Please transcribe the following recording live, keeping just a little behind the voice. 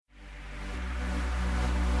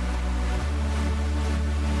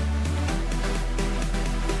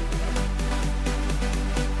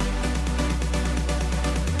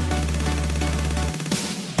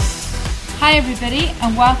Hi everybody,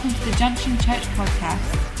 and welcome to the Junction Church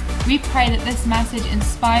podcast. We pray that this message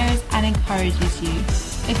inspires and encourages you.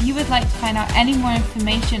 If you would like to find out any more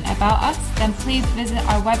information about us, then please visit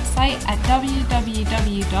our website at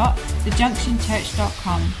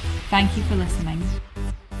www.thejunctionchurch.com. Thank you for listening.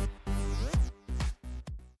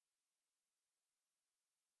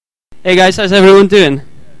 Hey guys, how's everyone doing?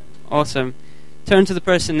 Awesome. Turn to the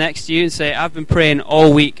person next to you and say, I've been praying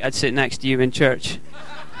all week I'd sit next to you in church.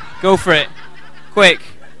 Go for it. Quick.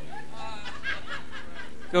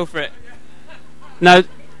 Go for it. Now,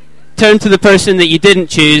 turn to the person that you didn't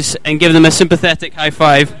choose and give them a sympathetic high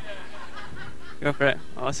five. Go for it.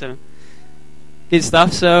 Awesome. Good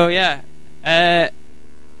stuff. So, yeah.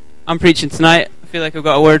 I'm preaching tonight. I feel like I've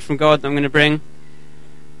got a word from God that I'm going to bring.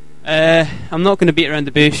 I'm not going to beat around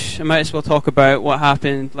the bush. I might as well talk about what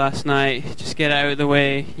happened last night. Just get it out of the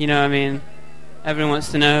way. You know what I mean? Everyone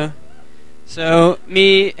wants to know. So,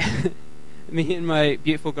 me and my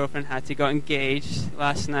beautiful girlfriend Hattie got engaged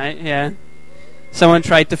last night, yeah. Someone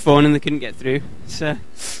tried to phone and they couldn't get through. So,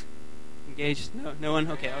 engaged? No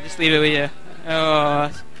one? Okay, I'll just leave it with you.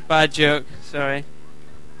 Oh, bad joke, sorry.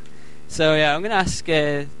 So, yeah, I'm going to ask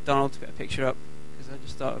Donald to put a picture up, because I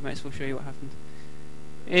just thought I might as well show you what happened.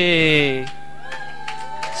 Hey!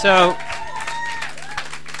 So,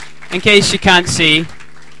 in case you can't see,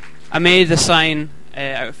 I made a sign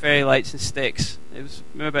out of fairy lights and sticks. It was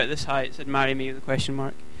about this height. It said "Marry me" with a question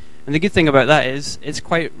mark. And the good thing about that is it's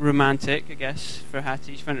quite romantic, I guess, for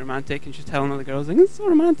Hattie. She found it romantic, and she's telling all the girls, like, "It's so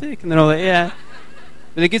romantic," and they're all like, "Yeah."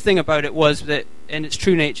 But the good thing about it was that, in its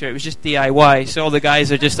true nature, it was just DIY. So all the guys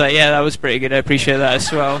are just like, "Yeah, that was pretty good. I appreciate that as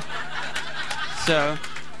well." So,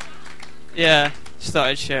 yeah, just thought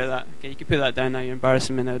I'd share that. Okay, you can put that down now. You're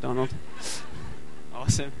embarrassing me now, Donald.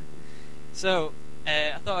 Awesome. So,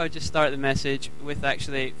 I thought I would just start the message with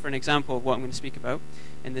actually, for an example of what I'm going to speak about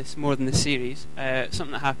in this more than the series,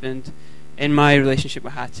 something that happened in my relationship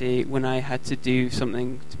with Hattie when I had to do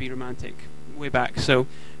something to be romantic way back. So,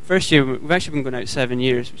 first year, we've actually been going out 7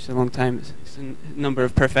 years, which is a long time. It's a number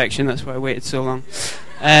of perfection, that's why I waited so long. So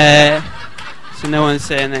no one's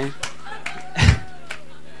saying anything.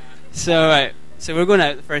 So we're going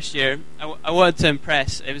out the first year. I wanted to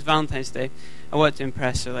impress. It was Valentine's Day. I wanted to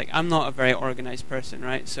impress her. Like, I'm not a very organised person,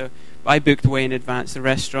 right? So I booked way in advance the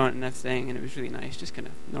restaurant and everything, and it was really nice, just kind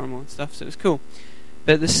of normal and stuff, so it was cool.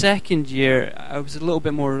 But the second year, I was a little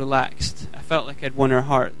bit more relaxed. I felt like I'd won her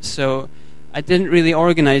heart, so I didn't really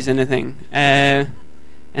organise anything. And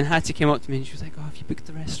Hattie came up to me and she was like, "Oh, have you booked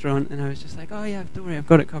the restaurant?" And I was just like, "Oh yeah, don't worry, I've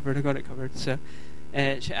got it covered. So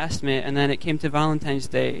she asked me, and then it came to Valentine's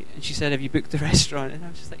Day, and she said, "Have you booked the restaurant?" And I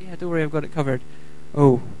was just like, "Yeah, don't worry, I've got it covered."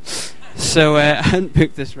 Oh. So I hadn't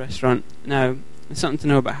booked this restaurant. Now, something to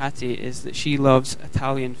know about Hattie is that she loves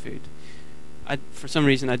Italian food. For some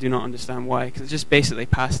reason, I do not understand why, because it's just basically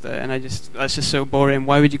pasta, and that's just so boring.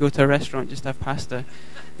 Why would you go to a restaurant just to have pasta?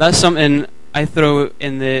 That's something I throw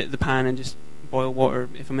in the pan and just boil water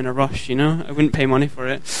if I'm in a rush, you know? I wouldn't pay money for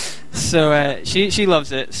it. So she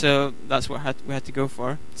loves it, so that's what we had to go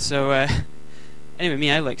for. So anyway,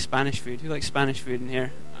 me, I like Spanish food. Who likes Spanish food in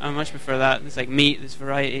here? I much prefer that. It's like meat, there's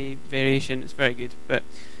variety, variation, it's very good. But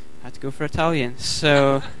I had to go for Italian.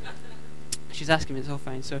 So she's asking me, it's all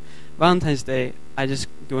fine. So Valentine's Day, I just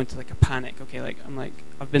go into like a panic. Okay, like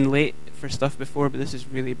I've been late for stuff before, but this is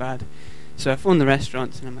really bad. So I phoned the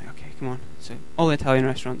restaurants and I'm like, okay, come on. So all the Italian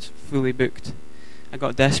restaurants fully booked. I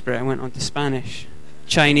got desperate. I went on to Spanish,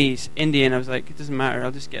 Chinese, Indian. I was like, it doesn't matter, I'll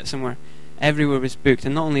just get somewhere. Everywhere was booked,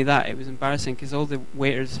 and not only that, it was embarrassing because all the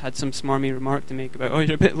waiters had some smarmy remark to make about, "Oh,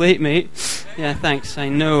 you're a bit late, mate." Yeah, thanks, I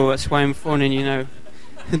know, that's why I'm phoning you now.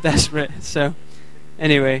 Desperate. So,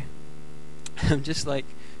 anyway, I'm just like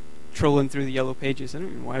trolling through the yellow pages. I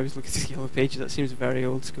don't know why I was looking through the yellow pages, that seems very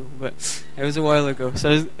old school, but it was a while ago.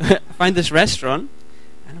 So I find this restaurant,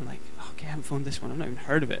 and I'm like, okay, I haven't phoned this one, I've not even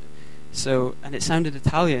heard of it. So, and it sounded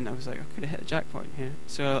Italian. I was like, I could have hit a jackpot in here.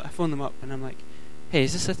 So I phoned them up, and I'm like, "Hey,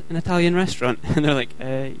 is this an Italian restaurant?" And they're like,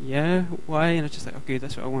 "Yeah, why?" And I was just like, "Okay,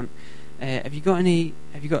 that's what I want. Have you got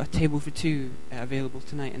a table for two available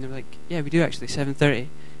tonight?" And they were like, "Yeah, we do actually, 7:30."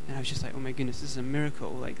 And I was just like, "Oh my goodness, this is a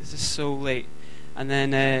miracle! Like, this is so late." And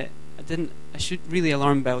then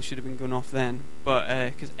alarm bell should have been going off then,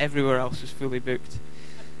 but because everywhere else was fully booked.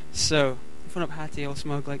 So I phoned up Hattie, all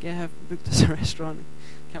smug, like, "Yeah, I've booked us a restaurant.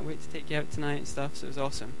 Can't wait to take you out tonight and stuff." So it was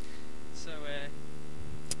awesome. So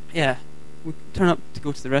yeah. We turn up to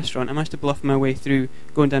go to the restaurant. I managed to bluff my way through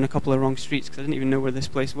going down a couple of wrong streets because I didn't even know where this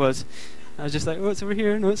place was. I was just like, "Oh, it's over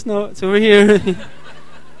here." "No, it's not. It's over here."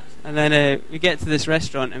 And then we get to this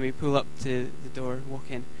restaurant and we pull up to the door, walk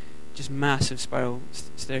in. Just massive spiral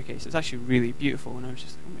staircase. It's actually really beautiful. And I was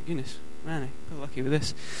just like, "Oh my goodness, man, I got lucky with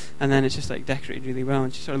this. And then it's just like decorated really well,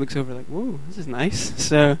 and she sort of looks over like, whoa, this is nice.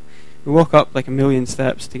 So we walk up like 1,000,000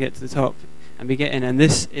 steps to get to the top, and we get in, and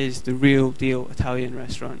this is the real deal Italian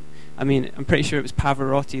restaurant. I mean, I'm pretty sure it was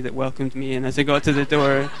Pavarotti that welcomed me in as I got to the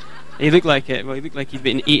door. He looked like it. Well, he looked like he'd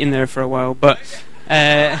been eating there for a while. But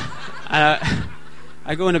I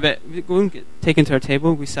go in a bit. We go and get taken to our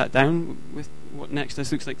table. We sat down with what next to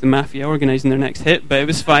us looks like the mafia organising their next hit, but it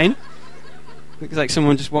was fine. Looks like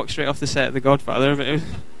someone just walked straight off the set of The Godfather, but it was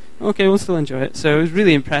okay, we'll still enjoy it. So it was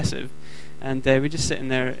really impressive. And we're just sitting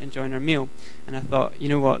there enjoying our meal. And I thought, you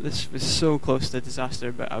know what, this was so close to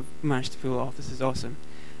disaster, but I've managed to pull it off. This is awesome.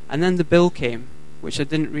 And then the bill came, which I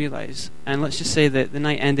didn't realise. And let's just say that the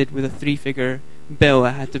night ended with a 3-figure bill I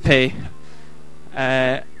had to pay.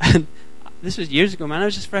 And this was years ago, man. I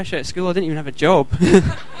was just fresh out of school. I didn't even have a job.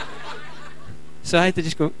 So I had to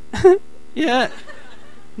just go, yeah,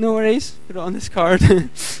 no worries, put it on this card.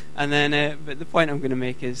 And then, but the point I'm going to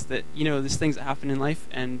make is that, you know, there's things that happen in life,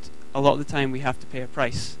 and a lot of the time we have to pay a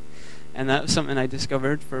price. And that was something I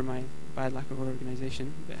discovered for my bad lack of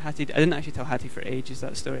organisation. But Hattie, I didn't actually tell Hattie for ages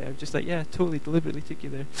that story. I was just like, yeah, totally, deliberately took you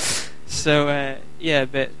there. So,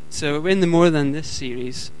 so we're in the More Than This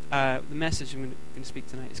series. The message I'm going to speak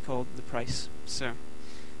tonight is called The Price. So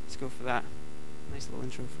let's go for that. Nice little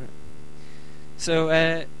intro for it. So,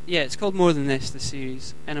 it's called More Than This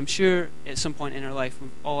series. And I'm sure at some point in our life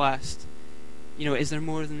we've all asked, you know, is there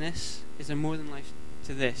more than this? Is there more than life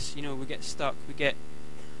to this? You know, we get stuck. We get,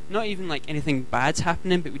 not even like anything bad's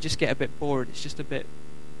happening, but we just get a bit bored. It's just a bit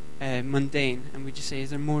mundane. And we just say, is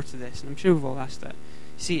there more to this? And I'm sure we've all asked that.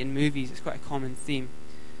 You see it in movies. It's quite a common theme.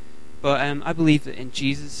 But I believe that in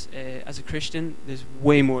Jesus, as a Christian, there's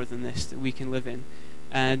way more than this that we can live in.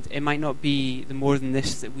 And it might not be the more than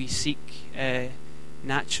this that we seek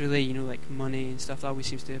naturally, you know, like money and stuff. That always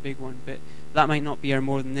seems to be a big one. But that might not be our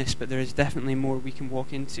more than this, but there is definitely more we can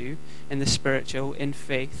walk into in the spiritual, in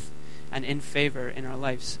faith, and in favour in our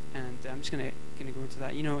lives. And I'm just going to go into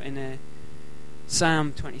that. You know, in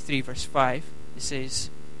Psalm 23, verse 5, it says,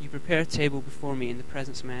 "You prepare a table before me in the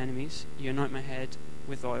presence of my enemies. You anoint my head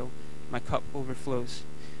with oil. My cup overflows."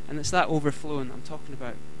 And it's that overflowing that I'm talking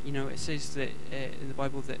about. You know, it says that in the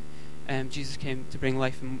Bible that Jesus came to bring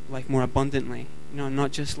life and life more abundantly. You know,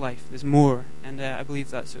 not just life. There's more. And I believe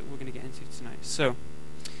that's what we're going to get into tonight. So,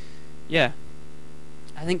 yeah.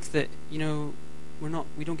 I think that, you know,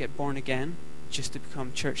 we don't get born again just to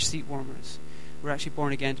become church seat warmers. We're actually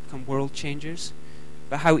born again to become world changers.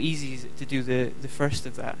 But how easy is it to do the first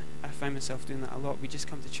of that? I find myself doing that a lot. We just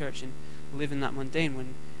come to church and live in that mundane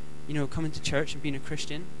when, you know, coming to church and being a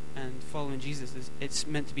Christian and following Jesus, it's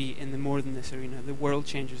meant to be in the more than this arena, the world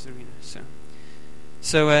changers arena.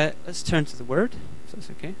 So let's turn to the Word, if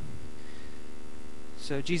that's okay.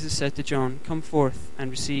 So Jesus said to John, "Come forth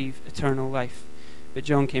and receive eternal life." But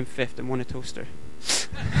John came fifth and won a toaster.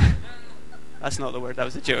 That's not the word, that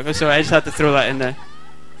was a joke. So I just had to throw that in there.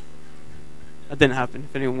 That didn't happen.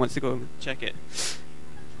 If anyone wants to go and check it.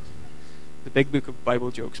 The big book of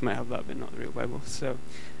Bible jokes might have that, but not the real Bible. So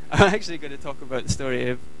I'm actually going to talk about the story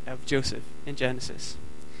of Joseph in Genesis.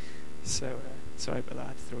 So, sorry about that, I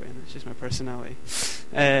had to throw it in. It's just my personality.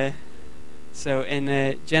 So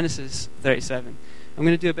in Genesis 37, I'm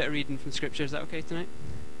going to do a bit of reading from Scripture. Is that okay tonight?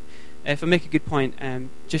 If I make a good point,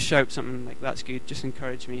 just shout something like, "That's good," just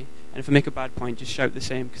encourage me. And if I make a bad point, just shout the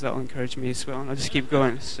same, because that will encourage me as well. And I'll just keep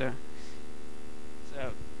going. So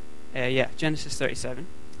Genesis 37.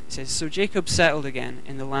 It says, "So Jacob settled again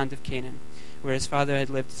in the land of Canaan, where his father had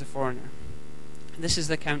lived as a foreigner." This is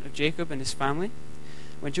the account of Jacob and his family.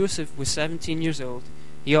 When Joseph was 17 years old,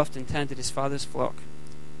 he often tended his father's flock.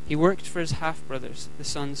 He worked for his half-brothers, the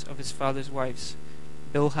sons of his father's wives,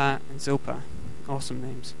 Bilhah and Zilpah. Awesome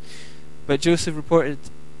names. But Joseph reported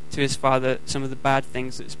to his father some of the bad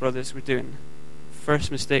things that his brothers were doing.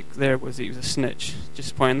 First mistake there was he was a snitch.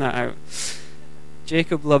 Just pointing that out.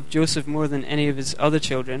 Jacob loved Joseph more than any of his other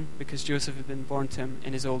children because Joseph had been born to him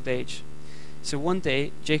in his old age. So one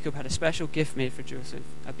day, Jacob had a special gift made for Joseph,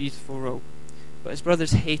 a beautiful robe. But his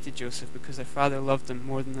brothers hated Joseph because their father loved him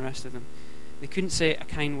more than the rest of them. They couldn't say a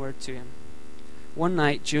kind word to him. One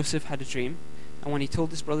night, Joseph had a dream, and when he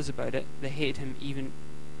told his brothers about it, they hated him even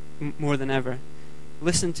more than ever.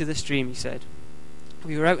 "Listen to this dream," he said.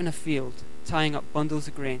 "We were out in a field, tying up bundles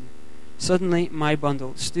of grain. Suddenly, my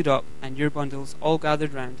bundle stood up, and your bundles all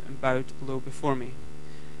gathered round and bowed low before me."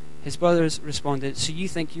 His brothers responded, "So you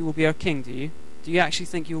think you will be our king, do you? Do you actually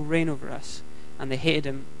think you will reign over us?" And they hated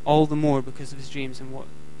him all the more because of his dreams and what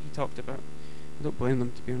he talked about. I don't blame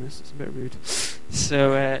them, to be honest. It's a bit rude.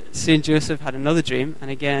 So soon Joseph had another dream,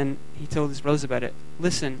 and again he told his brothers about it.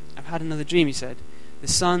 "Listen, I've had another dream," he said. The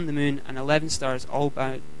sun, the moon, and 11 stars all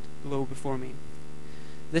bowed low before me.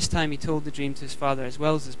 This time he told the dream to his father as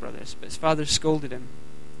well as his brothers, but his father scolded him.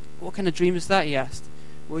 What kind of dream is that, he asked.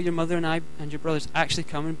 Will your mother and I and your brothers actually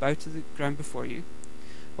come and bow to the ground before you?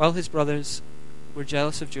 While his brothers were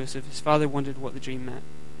jealous of Joseph, his father wondered what the dream meant.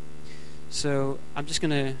 So I'm just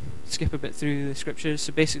going to skip a bit through the scriptures.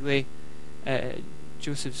 So basically,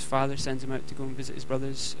 Joseph's father sends him out to go and visit his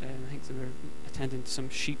brothers. I think they were attending to some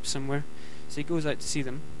sheep somewhere. So he goes out to see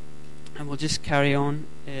them. And we'll just carry on,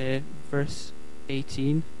 verse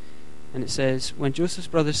 18. And it says, When Joseph's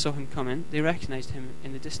brothers saw him coming, they recognized him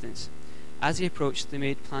in the distance. As he approached, they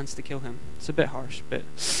made plans to kill him. It's a bit harsh, but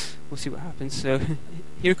we'll see what happens. So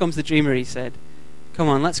here comes the dreamer, he said. Come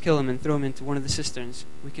on, let's kill him and throw him into one of the cisterns.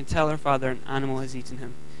 We can tell our father an animal has eaten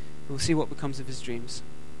him. We'll see what becomes of his dreams.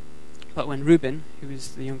 But when Reuben, who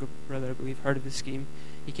was the younger brother, I believe, heard of the scheme,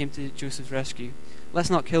 he came to Joseph's rescue. Let's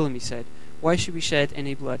not kill him, he said. Why should we shed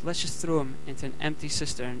any blood? Let's just throw him into an empty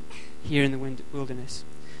cistern here in the wilderness.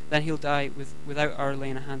 Then he'll die without our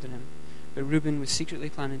laying a hand on him. But Reuben was secretly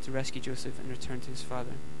planning to rescue Joseph and return to his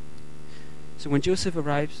father. So when Joseph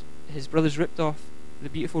arrived, his brothers ripped off the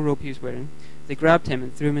beautiful robe he was wearing. They grabbed him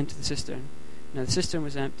and threw him into the cistern. Now the cistern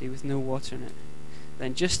was empty with no water in it.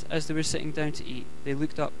 Then just as they were sitting down to eat, they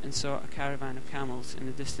looked up and saw a caravan of camels in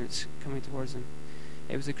the distance coming towards them.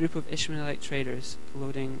 It was a group of Ishmaelite traders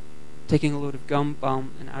taking a load of gum,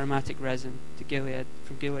 balm, and aromatic resin from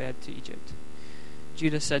Gilead to Egypt.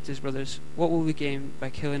 Judah said to his brothers, What will we gain by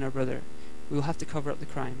killing our brother? We will have to cover up the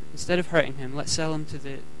crime. Instead of hurting him, let's sell him to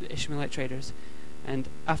the Ishmaelite traders. And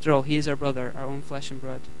after all, he is our brother, our own flesh and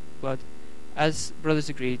blood. As brothers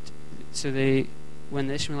agreed, so when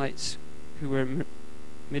the Ishmaelites, who were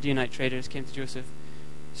Midianite traders, came to Joseph,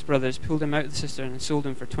 his brothers pulled him out of the cistern and sold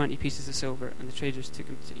him for 20 pieces of silver, and the traders took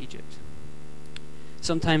him to Egypt.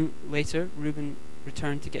 Sometime later, Reuben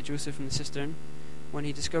returned to get Joseph from the cistern. When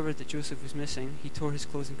he discovered that Joseph was missing, he tore his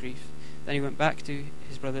clothes in grief. Then he went back to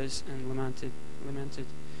his brothers and lamented.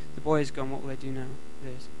 The boy is gone, what will I do now?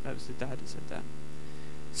 That was the dad that said that.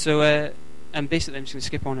 So, and basically, I'm just going to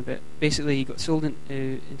skip on a bit. Basically, he got sold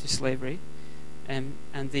into slavery, and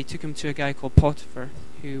they took him to a guy called Potiphar,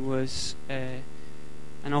 who was an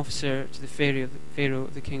officer to the Pharaoh,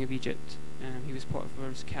 the king of Egypt. He was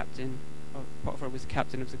Potiphar's captain. Potiphar was the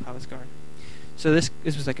captain of the palace guard. So this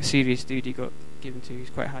was like a serious dude he got given to. He was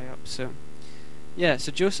quite high up. So yeah,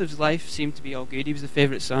 so Joseph's life seemed to be all good. He was the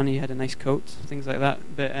favourite son. He had a nice coat, things like that.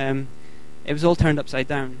 But it was all turned upside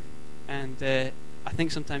down. And I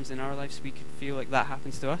think sometimes in our lives we could feel like that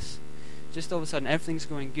happens to us. Just all of a sudden everything's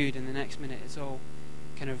going good, and the next minute it's all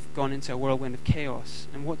kind of gone into a whirlwind of chaos.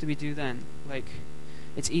 And what do we do then? Like,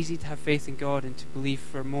 it's easy to have faith in God and to believe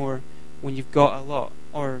for more when you've got a lot,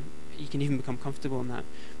 or you can even become comfortable in that.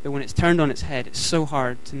 But when it's turned on its head, it's so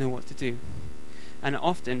hard to know what to do. And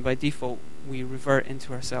often, by default, we revert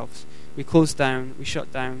into ourselves. We close down, we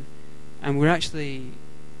shut down, and we're actually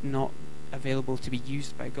not available to be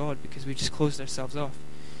used by God because we've just closed ourselves off.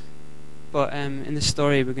 But in this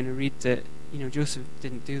story, we're going to read that Joseph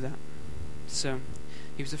didn't do that. So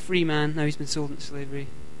he was a free man. Now he's been sold into slavery.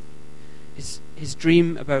 His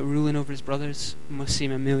dream about ruling over his brothers must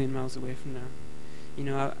seem a million miles away from now.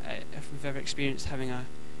 If we've ever experienced having a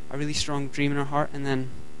really strong dream in our heart, and then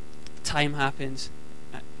time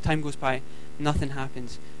goes by, nothing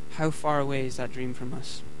happens. How far away is that dream from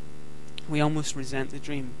us? We almost resent the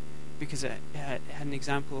dream because it had an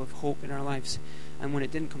example of hope in our lives, and when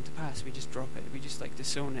it didn't come to pass, we just drop it. We just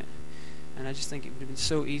disown it. And I just think it would have been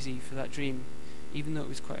so easy for that dream, even though it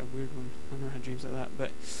was quite a weird one. I've never had dreams like that,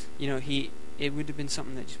 but it would have been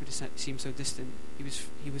something that just would have seemed so distant.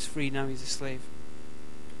 He was free, now he's a slave.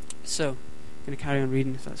 So, I'm going to carry on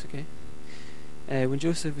reading if that's okay. When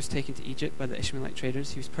Joseph was taken to Egypt by the Ishmaelite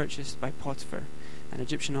traders, he was purchased by Potiphar, an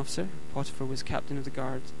Egyptian officer. Potiphar was captain of the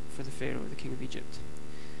guard for the Pharaoh, the king of Egypt.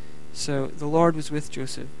 So the Lord was with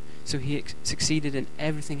Joseph, so he succeeded in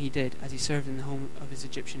everything he did as he served in the home of his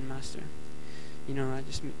Egyptian master. It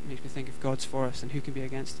just makes me think if God's for us, then who can be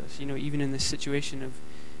against us? Even in this situation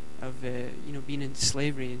of being in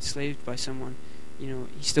slavery, enslaved by someone, he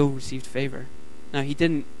still received favor. Now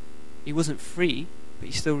he wasn't free, but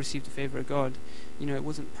he still received the favor of God. It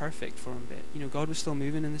wasn't perfect for him, but God was still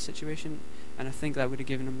moving in this situation, and I think that would have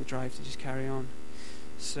given him the drive to just carry on.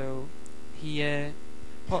 So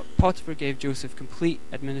Potiphar gave Joseph complete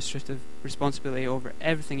administrative responsibility over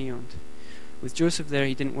everything he owned. With Joseph there,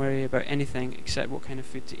 he didn't worry about anything except what kind of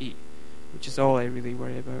food to eat, which is all I really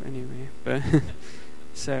worry about anyway. But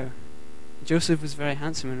so Joseph was a very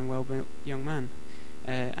handsome and well-built young man,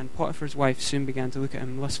 and Potiphar's wife soon began to look at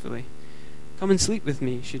him lustfully. "Come and sleep with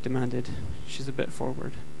me," she demanded. She's a bit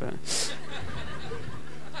forward, but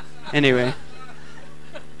anyway.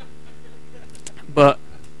 But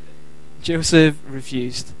Joseph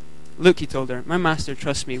refused. "Look," he told her, "my master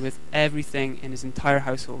trusts me with everything in his entire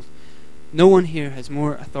household. No one here has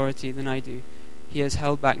more authority than I do. He has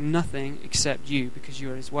held back nothing except you because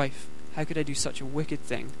you are his wife. How could I do such a wicked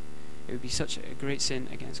thing? It would be such a great sin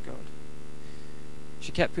against God."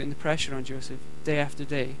 She kept putting the pressure on Joseph day after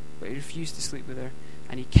day, but he refused to sleep with her,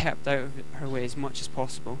 and he kept out of her way as much as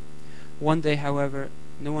possible. One day, however,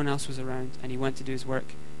 no one else was around, and he went to do his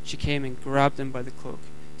work. She came and grabbed him by the cloak,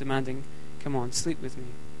 demanding, "Come on, sleep with me."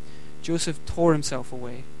 Joseph tore himself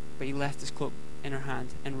away, but he left his cloak in her hand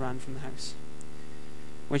and ran from the house.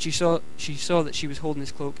 When she saw that she was holding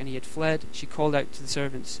his cloak and he had fled, she called out to the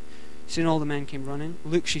servants. Soon all the men came running.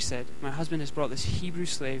 "Look," she said, "my husband has brought this Hebrew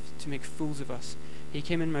slave to make fools of us. He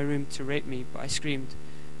came in my room to rape me, but I screamed.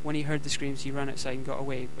 When he heard the screams, he ran outside and got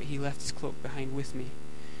away, but he left his cloak behind with me."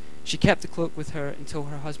 She kept the cloak with her until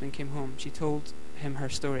her husband came home. She told him her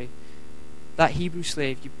story. "That Hebrew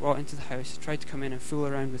slave you brought into the house tried to come in and fool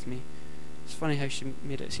around with me." It's funny how she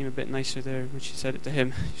made it seem a bit nicer there when she said it to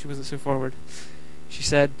him. She wasn't so forward. She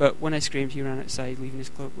said, "But when I screamed, he ran outside, leaving his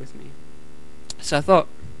cloak with me." So I thought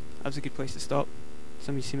that was a good place to stop.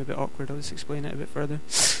 Some of you seem a bit awkward. I'll just explain it a bit further.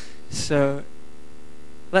 So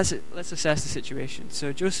let's assess the situation.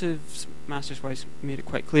 So Joseph's master's wife made it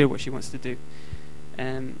quite clear what she wants to do.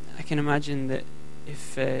 I can imagine that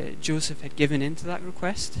if Joseph had given in to that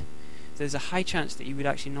request, there's a high chance that he would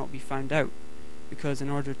actually not be found out, because in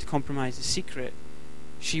order to compromise the secret,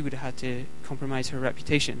 she would have had to compromise her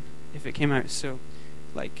reputation if it came out. So,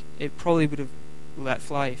 it probably would have let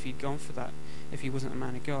fly if he'd gone for that, if he wasn't a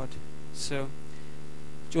man of God. So,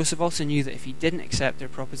 Joseph also knew that if he didn't accept their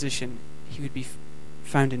proposition, he would be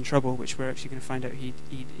found in trouble, which we're actually going to find out he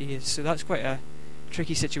is. So that's quite a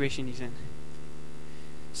tricky situation he's in.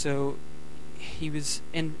 So he was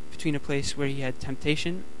in between a place where he had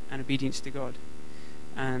temptation and obedience to God,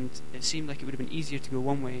 and it seemed like it would have been easier to go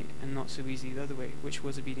one way and not so easy the other way, which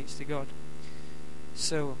was obedience to God.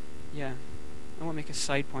 So yeah, I want to make a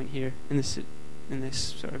side point here in this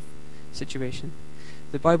sort of situation.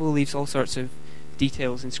 The Bible leaves all sorts of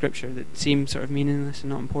details in Scripture that seem sort of meaningless and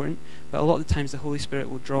not important, but a lot of the times the Holy Spirit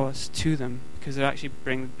will draw us to them because they actually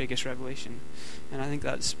bring the biggest revelation. And I think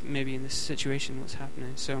that's maybe in this situation what's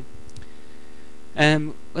happening. So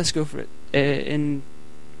let's go for it. In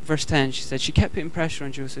verse 10, she said, "She kept putting pressure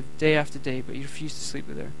on Joseph day after day, but he refused to sleep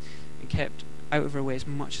with her and kept out of her way as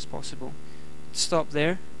much as possible." Stop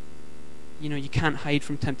there. You can't hide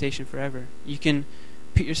from temptation forever. You can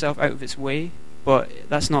put yourself out of its way, but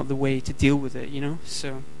that's not the way to deal with it,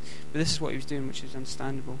 So, but this is what he was doing, which is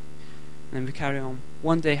understandable. And then we carry on.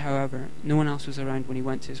 "One day, however, no one else was around when he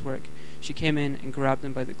went to his work. She came in and grabbed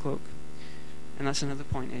him by the cloak." And that's another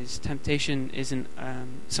point, is temptation isn't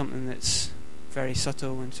something that's very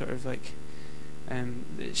subtle and sort of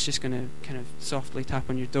it's just going to kind of softly tap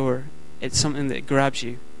on your door. It's something that grabs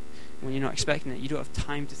you when you're not expecting it. You don't have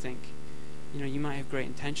time to think. You might have great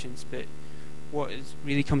intentions, but what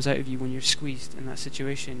really comes out of you when you're squeezed in that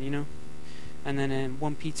situation, And then in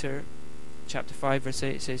 1 Peter chapter 5 verse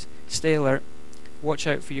 8 it says, "Stay alert, watch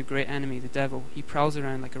out for your great enemy, the devil. He prowls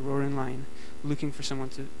around like a roaring lion, looking for someone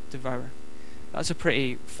to devour." That's a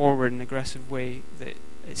pretty forward and aggressive way that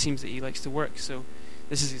it seems that he likes to work. So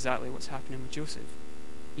this is exactly what's happening with Joseph.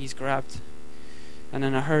 He's grabbed. And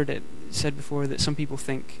then I heard it said before that some people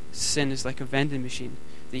think sin is like a vending machine,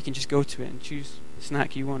 that you can just go to it and choose the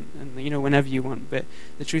snack you want, and whenever you want. But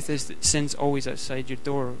the truth is that sin's always outside your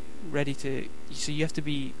door, ready to. So you have to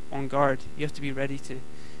be on guard. You have to be ready to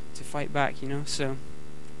fight back. So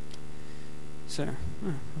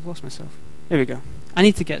I've lost myself. There we go. I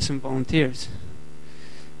need to get some volunteers.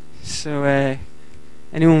 So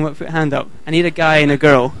anyone want to put a hand up? I need a guy and a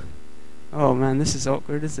girl. Oh man, this is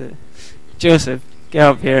awkward, is it? Joseph, get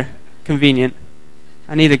up here. Convenient.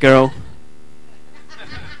 I need a girl.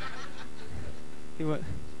 What?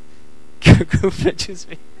 Go for it,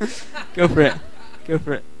 Joseph. Go for it. Go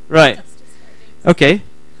for it. Right. Okay.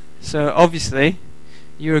 So obviously,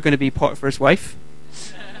 you are going to be Potiphar's wife,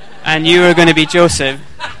 and you are going to be Joseph.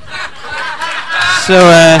 So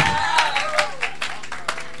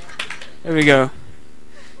there we go.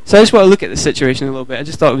 So I just want to look at the situation a little bit. I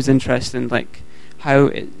just thought it was interesting, how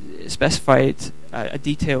it specified a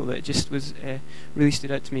detail that just was really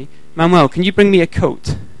stood out to me. Manuel, can you bring me a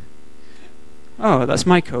coat? Oh, that's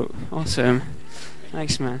my coat. Awesome.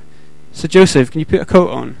 Thanks, man. So Joseph, can you put a coat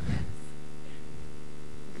on?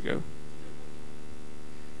 There we go.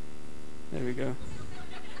 There we go.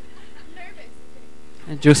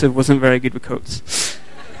 And Joseph wasn't very good with coats,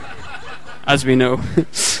 as we know.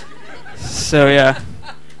 So yeah.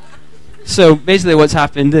 So basically what's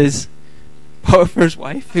happened is Potiphar's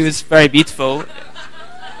wife, who is very beautiful,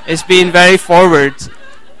 is being very forward,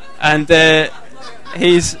 and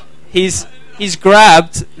he's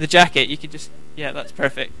grabbed the jacket. You could just, yeah, that's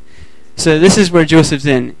perfect. So this is where Joseph's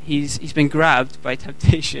in. He's been grabbed by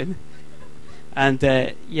temptation, and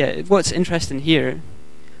what's interesting here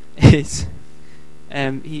is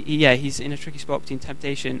he's in a tricky spot between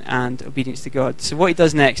temptation and obedience to God. So what he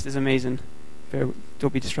does next is amazing.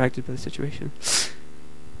 Don't be distracted by the situation.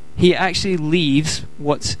 He actually leaves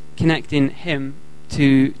what's connecting him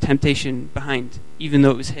to temptation behind, even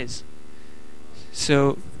though it was his.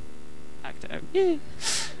 So, act it out. Yay!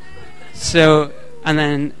 So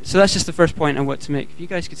that's just the first point I want to make. If you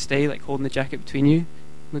guys could stay, like, holding the jacket between you,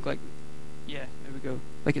 look like, yeah, there we go.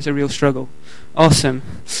 Like it's a real struggle. Awesome.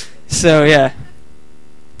 So, yeah.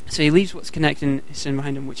 So he leaves what's connecting his sin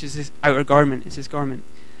behind him, which is his outer garment. It's his garment.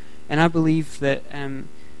 And I believe that,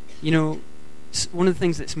 one of the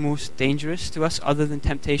things that's most dangerous to us, other than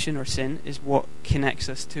temptation or sin, is what connects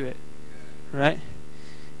us to it, right?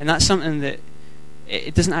 And that's something that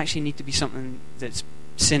it doesn't actually need to be something that's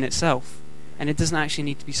sin itself, and it doesn't actually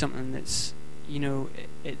need to be something that's,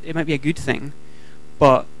 it might be a good thing,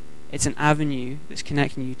 but it's an avenue that's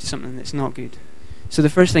connecting you to something that's not good. So the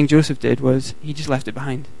first thing Joseph did was he just left it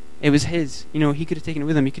behind. It was his. He could have taken it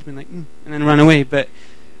with him. He could have been like, and then run away, but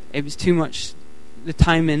it was too much. The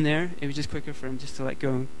time in there, it was just quicker for him just to let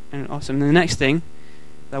go. And awesome. And the next thing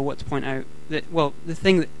that I want to point out, the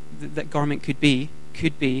thing that garment could be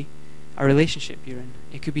a relationship you're in.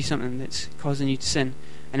 It could be something that's causing you to sin,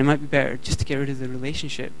 and it might be better just to get rid of the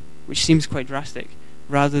relationship, which seems quite drastic,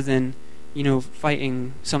 rather than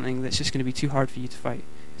fighting something that's just going to be too hard for you to fight.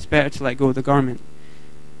 It's better to let go of the garment.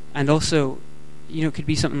 And also, it could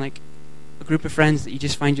be something like a group of friends that you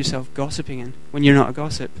just find yourself gossiping in when you're not a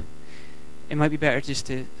gossip. It might be better just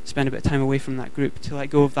to spend a bit of time away from that group, to let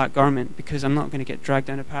go of that garment, because I'm not going to get dragged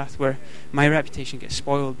down a path where my reputation gets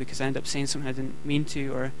spoiled because I end up saying something I didn't mean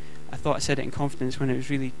to, or I thought I said it in confidence when it was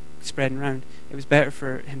really spreading around. It was better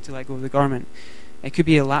for him to let go of the garment. It could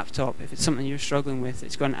be a laptop. If it's something you're struggling with,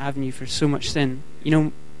 it's got an avenue for so much sin.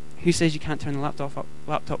 Who says you can't turn the laptop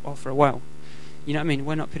off for a while? You know what I mean?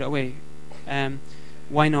 Why not put it away?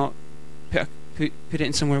 Why not put it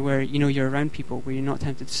in somewhere where you're around people, where you're not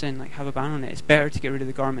tempted to sin? Like, have a ban on it. It's better to get rid of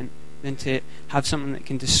the garment than to have something that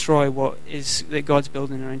can destroy what is that God's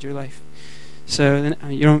building around your life. So then,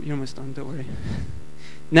 you're almost done. Don't worry.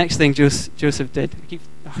 Next thing Joseph did.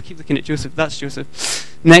 I keep looking at Joseph. That's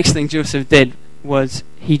Joseph. Next thing Joseph did was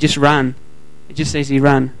he just ran. It just says he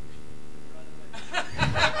ran.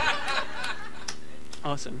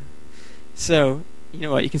 Awesome. So, you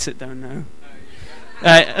know what? You can sit down now.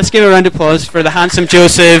 Let's give a round of applause for the handsome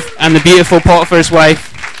Joseph and the beautiful Potiphar's wife.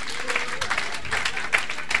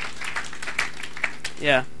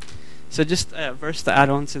 Yeah. So just a verse to add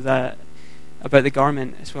on to that about the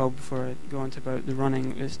garment as well, before I go on to about the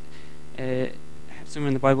running, is somewhere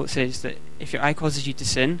in the Bible it says that if your eye causes you to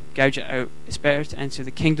sin, gouge it out. It's better to enter the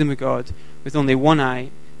kingdom of God with only one eye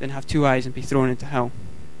than have two eyes and be thrown into hell.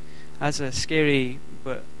 That's a scary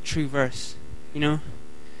but true verse,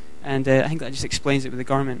 And I think that just explains it with the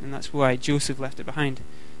garment, and that's why Joseph left it behind.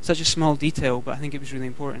 Such a small detail, but I think it was really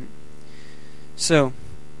important. So,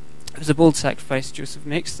 it was a bold sacrifice Joseph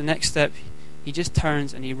makes. The next step, he just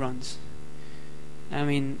turns and he runs. I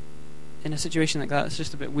mean, in a situation like that, it's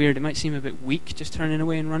just a bit weird. It might seem a bit weak, just turning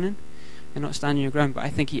away and running, and not standing your ground, but I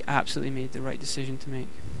think he absolutely made the right decision to make.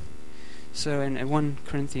 So, in 1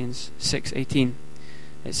 Corinthians 6:18,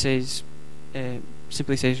 it says,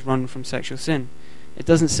 simply says, run from sexual sin. It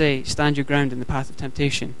doesn't say stand your ground in the path of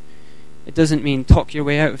temptation. It doesn't mean talk your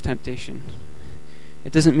way out of temptation.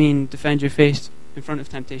 It doesn't mean defend your faith in front of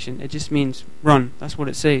temptation. It just means run. That's what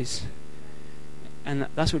it says. And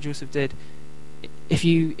that's what Joseph did. If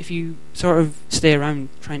you sort of stay around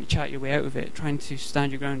trying to chat your way out of it, trying to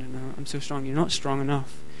stand your ground and I'm so strong, you're not strong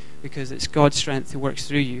enough, because it's God's strength who works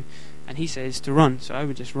through you. And he says to run, so I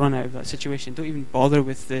would just run out of that situation. Don't even bother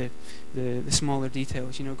with the smaller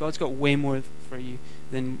details. God's got way more for you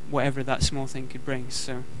than whatever that small thing could bring.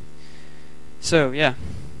 So yeah.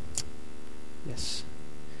 Yes.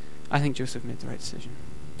 I think Joseph made the right decision.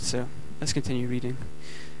 So let's continue reading.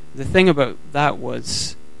 The thing about that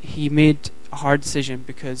was he made a hard decision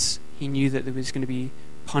because he knew that there was going to be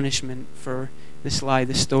punishment for this lie,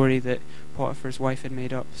 this story that Potiphar's wife had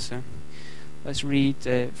made up. So let's read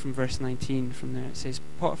from verse 19 from there. It says,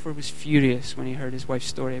 Potiphar was furious when he heard his wife's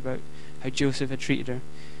story about how Joseph had treated her.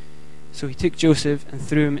 So he took Joseph and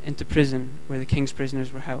threw him into prison where the king's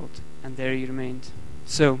prisoners were held, and there he remained.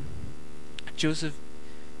 So, Joseph,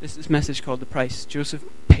 this message called The Price. Joseph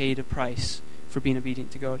paid a price for being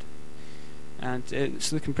obedient to God. And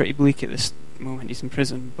it's looking pretty bleak at this moment. He's in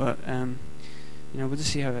prison, but we'll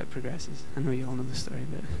just see how it progresses. I know you all know the story,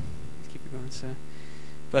 but let's keep it going. So,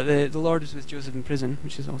 but the Lord was with Joseph in prison,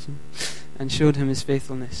 which is awesome, and showed him his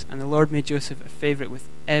faithfulness. And the Lord made Joseph a favourite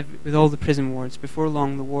with all the prison wards. Before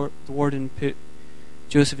long, the warden put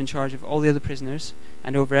Joseph in charge of all the other prisoners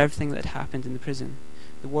and over everything that had happened in the prison.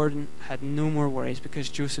 The warden had no more worries because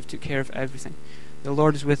Joseph took care of everything. The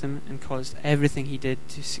Lord was with him and caused everything he did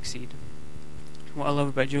to succeed. What I love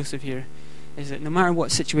about Joseph here is that no matter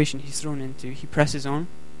what situation he's thrown into, he presses on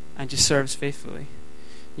and just serves faithfully.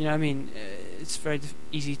 You know what I mean? It's very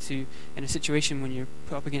easy to, in a situation when you're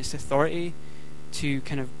put up against authority, to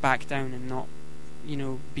kind of back down and not,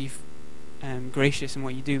 be gracious in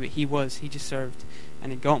what you do. But he just served,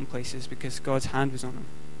 and he got in places because God's hand was on him.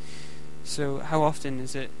 So how often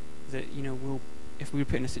is it that, if we were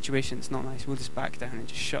put in a situation that's not nice, we'll just back down and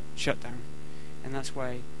just shut down, and that's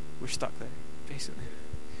why we're stuck there, basically.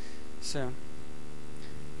 So,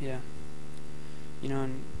 yeah.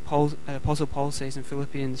 And Apostle Paul says in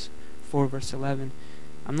Philippians 4 verse 11,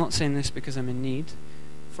 "I'm not saying this because I'm in need,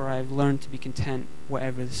 for I have learned to be content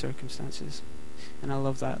whatever the circumstances." And I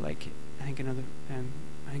love that. I think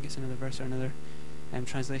it's another verse or another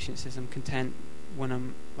translation. It says, "I'm content when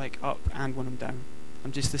I'm up and when I'm down.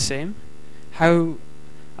 I'm just the same." How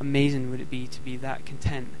amazing would it be to be that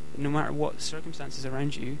content, no matter what circumstances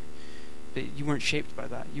around you? But you weren't shaped by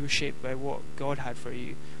that. You were shaped by what God had for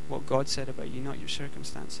you, what God said about you, not your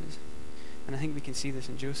circumstances. And I think we can see this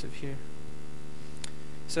in Joseph here.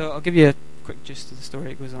 So I'll give you a quick gist of the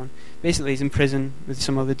story. It goes on. Basically, he's in prison with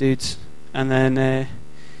some other dudes, and then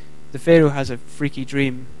the Pharaoh has a freaky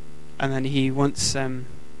dream, and then he wants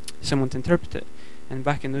someone to interpret it. And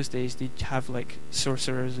back in those days, they'd have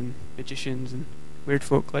sorcerers and magicians and weird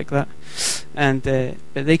folk like that, and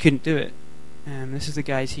but they couldn't do it. This is the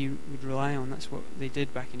guys he would rely on. That's what they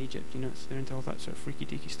did back in Egypt. So they're into all that sort of freaky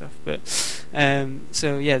deaky stuff. But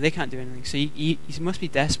so yeah, they can't do anything. So he must be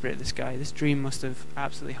desperate. This guy. This dream must have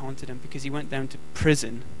absolutely haunted him because he went down to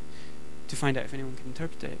prison to find out if anyone could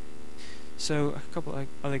interpret it. So a couple of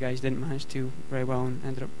other guys didn't manage to very well and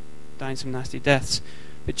ended up dying some nasty deaths.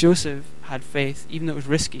 But Joseph had faith, even though it was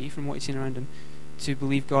risky from what he'd seen around him, to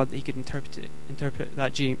believe God that he could interpret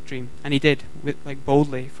that dream, and he did,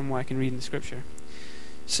 boldly, from what I can read in the scripture.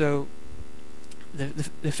 So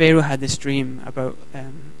the Pharaoh had this dream about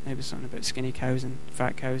it was something about skinny cows and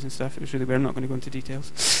fat cows and stuff. It was really weird. I'm not going to go into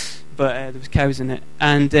details, but there was cows in it,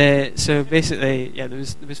 and so basically, there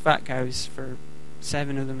was fat cows for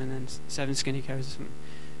 7 of them, and then 7 skinny cows or something.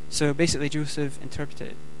 So basically, Joseph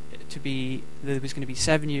interpreted it to be that there was going to be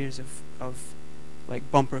 7 years of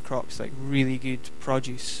bumper crops, really good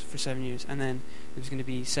produce for 7 years, and then there was going to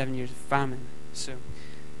be 7 years of famine. So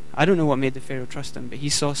I don't know what made the Pharaoh trust him, but he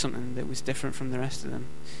saw something that was different from the rest of them,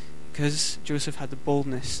 because Joseph had the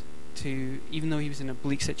boldness to, even though he was in a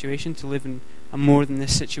bleak situation, to live in a more than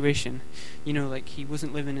this situation. He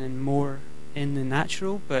wasn't living in more in the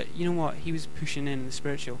natural, but you know what, he was pushing in the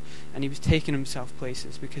spiritual, and he was taking himself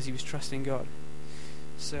places because he was trusting God.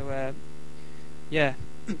 So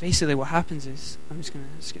basically what happens is, I'm just going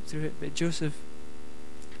to skip through it, but Joseph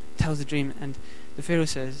tells the dream, and the Pharaoh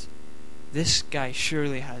says, "This guy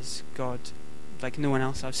surely has God like no one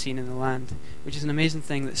else I've seen in the land," which is an amazing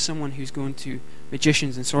thing, that someone who's going to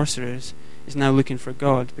magicians and sorcerers is now looking for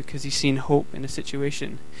God because he's seen hope in a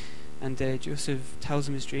situation. And Joseph tells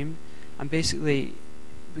him his dream, and basically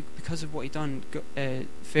because of what he'd done,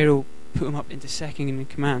 Pharaoh put him up into second in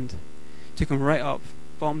command, took him right up,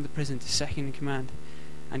 bombed the prison to second in command,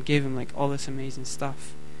 and gave him all this amazing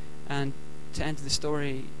stuff. And to end the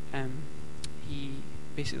story,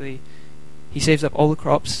 he saves up all the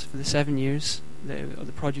crops for the 7 years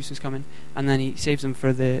the produce was coming, and then he saves them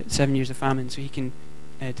for the 7 years of famine, so he can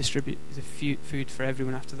distribute the food for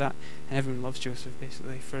everyone after that. And everyone loves Joseph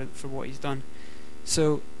basically for what he's done.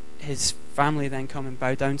 So his family then come and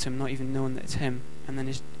bow down to him, not even knowing that it's him. And then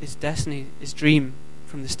his destiny, his dream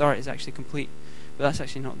from the start is actually complete. But that's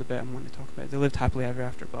actually not the bit I'm wanting to talk about. They lived happily ever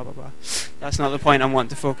after, blah blah blah. That's not the point I'm wanting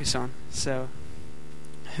to focus on. So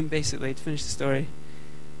basically, to finish the story,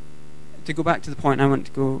 to go back to the point I want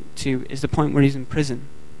to go to, is the point where he's in prison,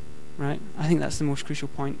 right? I think that's the most crucial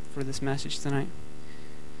point for this message tonight.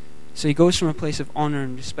 So he goes from a place of honour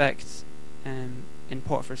and respect in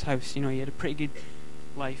Potiphar's house. He had a pretty good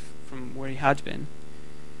life from where he had been.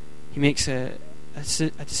 He makes a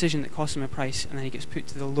decision that costs him a price, and then he gets put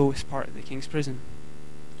to the lowest part of the king's prison.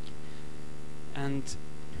 And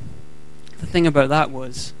the thing about that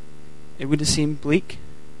was, it would have seemed bleak,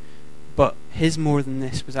 but his more than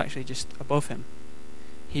this was actually just above him.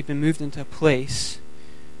 He'd been moved into a place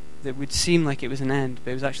that would seem like it was an end,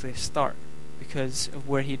 but it was actually a start because of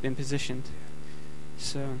where he'd been positioned.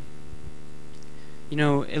 So,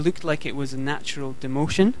 it looked like it was a natural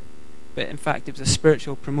demotion, but in fact it was a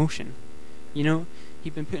spiritual promotion.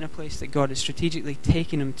 He'd been put in a place that God had strategically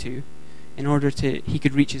taken him to in order he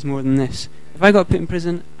could reach his more than this. If I got put in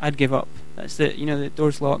prison, I'd give up. That's the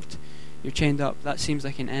door's locked, you're chained up. That seems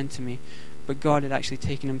like an end to me. But God had actually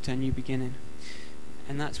taken him to a new beginning.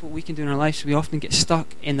 And that's what we can do in our lives. We often get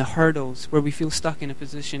stuck in the hurdles where we feel stuck in a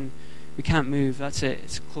position we can't move. That's it.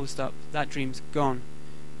 It's closed up. That dream's gone.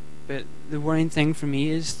 But the worrying thing for me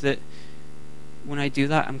is that when I do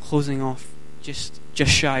that, I'm closing off just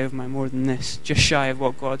shy of my more than this, just shy of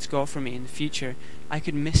what God's got for me in the future. I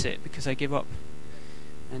could miss it because I give up.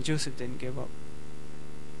 And Joseph didn't give up.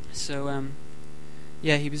 So,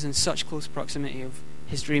 he was in such close proximity of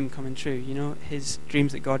his dream coming true, his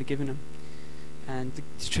dreams that God had given him. And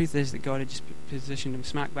the truth is that God had just positioned him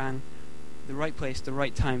smack bang, the right place, the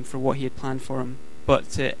right time for what he had planned for him. But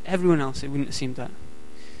to everyone else, it wouldn't have seemed that.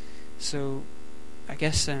 So, I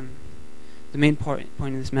guess the main point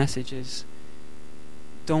of this message is,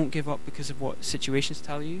 don't give up because of what situations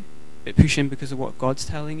tell you, but push in because of what God's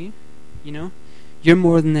telling you. Your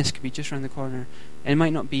more than this could be just around the corner. And it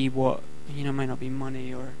might not be it might not be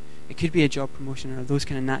money, or it could be a job promotion or those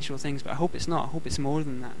kind of natural things, but I hope it's not. I hope it's more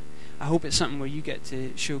than that. I hope it's something where you get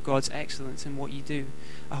to show God's excellence in what you do.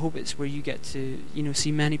 I hope it's where you get to,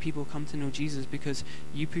 see many people come to know Jesus because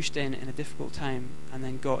you pushed in a difficult time and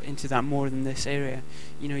then got into that more than this area.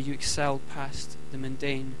 You excelled past the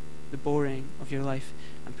mundane, the boring of your life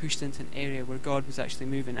and pushed into an area where God was actually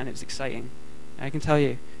moving, and it was exciting. I can tell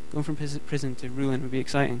you, going from prison to ruling would be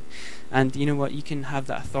exciting. And you know what? You can have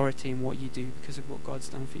that authority in what you do because of what God's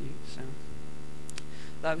done for you. So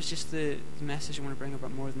that was just the message I want to bring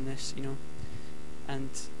about more than this, And,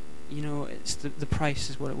 it's the price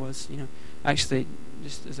is what it was, Actually,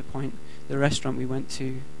 just as a point, the restaurant we went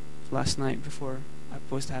to last night before I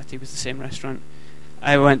proposed to Hattie was the same restaurant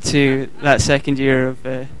I went to that second year of,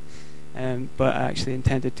 but I actually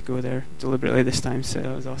intended to go there deliberately this time, so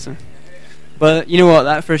that was awesome. But you know what,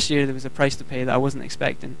 that first year there was a price to pay that I wasn't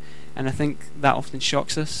expecting, and I think that often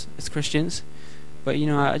shocks us as Christians. But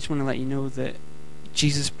I just want to let you know that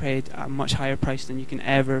Jesus paid a much higher price than you can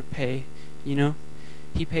ever pay.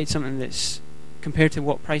 He paid something that's compared to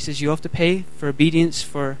what prices you have to pay for obedience,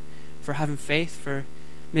 for having faith, for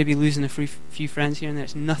maybe losing a few friends here and there.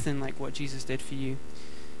 It's nothing like what Jesus did for you.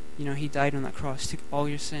 He died on that cross, took all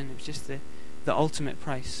your sin. It was just the ultimate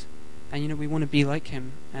price. And we want to be like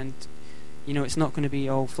him. And it's not going to be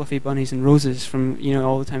all fluffy bunnies and roses from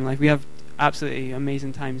all the time in life. We have absolutely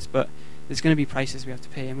amazing times, but there's going to be prices we have to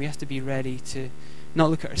pay, and we have to be ready to not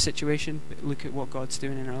look at our situation, but look at what God's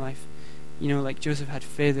doing in our life. Like Joseph had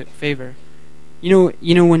favor.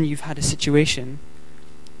 When you've had a situation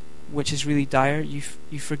which is really dire, you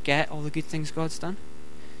forget all the good things God's done.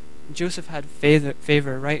 Joseph had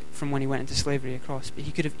favor right from when he went into slavery across, but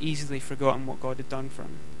he could have easily forgotten what God had done for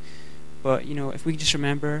him. But if we just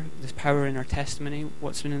remember this power in our testimony,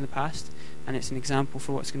 what's been in the past, and it's an example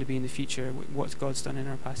for what's going to be in the future, what God's done in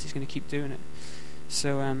our past, he's going to keep doing it.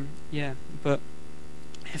 So but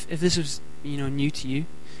if this was new to you,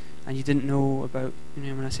 and you didn't know about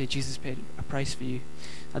when I say Jesus paid a price for you,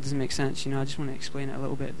 that doesn't make sense. I just want to explain it a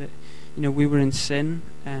little bit, that we were in sin,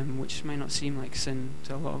 which might not seem like sin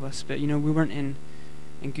to a lot of us, but we weren't in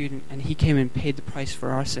good, and he came and paid the price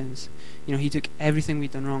for our sins. He took everything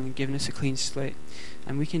we'd done wrong and given us a clean slate,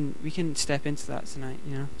 and we can step into that tonight.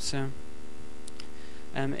 So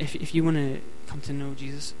if you want to come to know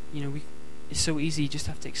Jesus, it's so easy. You just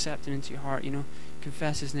have to accept him into your heart.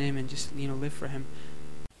 Confess his name and just live for him.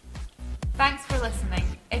 Thanks for listening.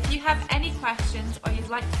 If you have any questions or you'd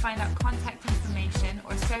like to find out contact information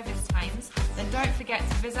or service times, then don't forget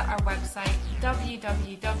to visit our website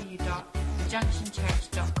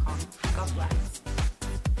www.thejunctionchurch.com. God bless.